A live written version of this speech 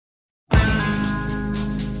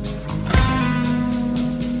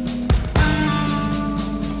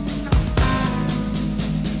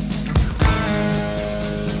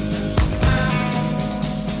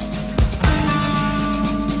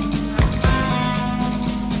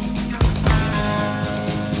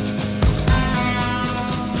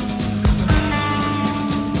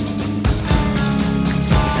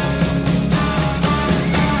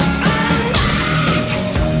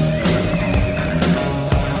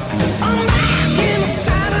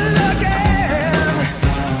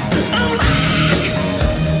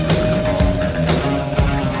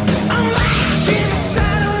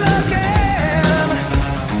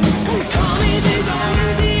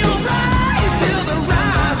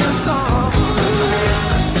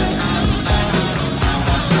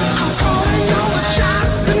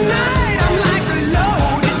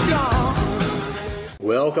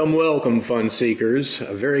Welcome, welcome, fun seekers.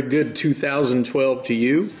 A very good 2012 to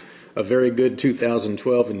you. A very good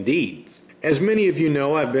 2012 indeed. As many of you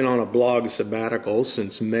know, I've been on a blog sabbatical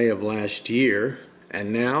since May of last year,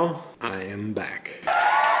 and now I am back.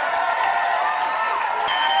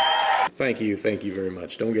 Thank you very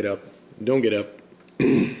much. Don't get up. Don't get up.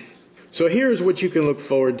 So here's what you can look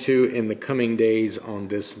forward to in the coming days on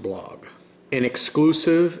this blog. An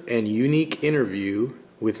exclusive and unique interview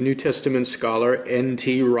with New Testament scholar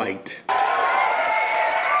N.T. Wright.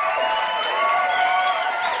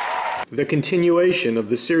 The continuation of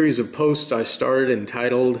the series of posts I started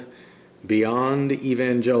entitled Beyond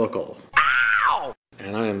Evangelical. Ow!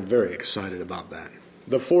 And I am very excited about that.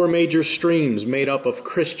 The four major streams made up of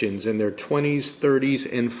Christians in their 20s, 30s,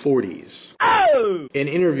 and 40s. Oh! An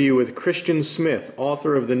interview with Christian Smith,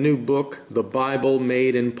 author of the new book, The Bible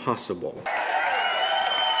Made Impossible.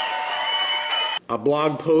 A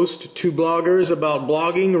blog post, two bloggers about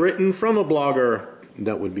blogging written from a blogger.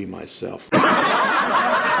 That would be myself.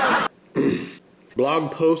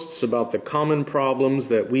 Blog posts about the common problems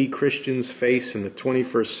that we Christians face in the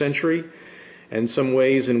 21st century and some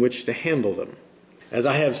ways in which to handle them. As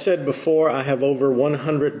I have said before, I have over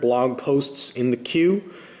 100 blog posts in the queue,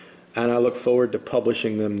 and I look forward to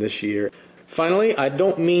publishing them this year. Finally, I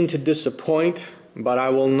don't mean to disappoint, but I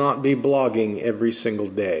will not be blogging every single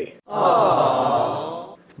day.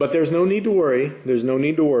 Aww. But there's no need to worry. There's no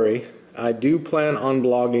need to worry. I do plan on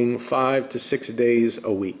blogging 5 to 6 days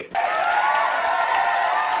a week.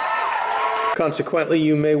 Consequently,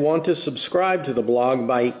 you may want to subscribe to the blog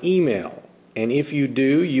by email. And if you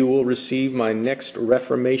do, you will receive my next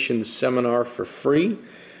Reformation seminar for free.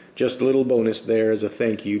 Just a little bonus there as a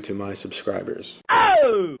thank you to my subscribers.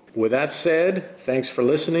 Oh! With that said, thanks for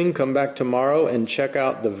listening. Come back tomorrow and check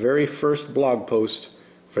out the very first blog post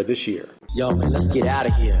for this year. Yo, man, let's get out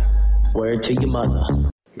of here. Word to your mother.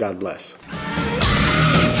 God bless.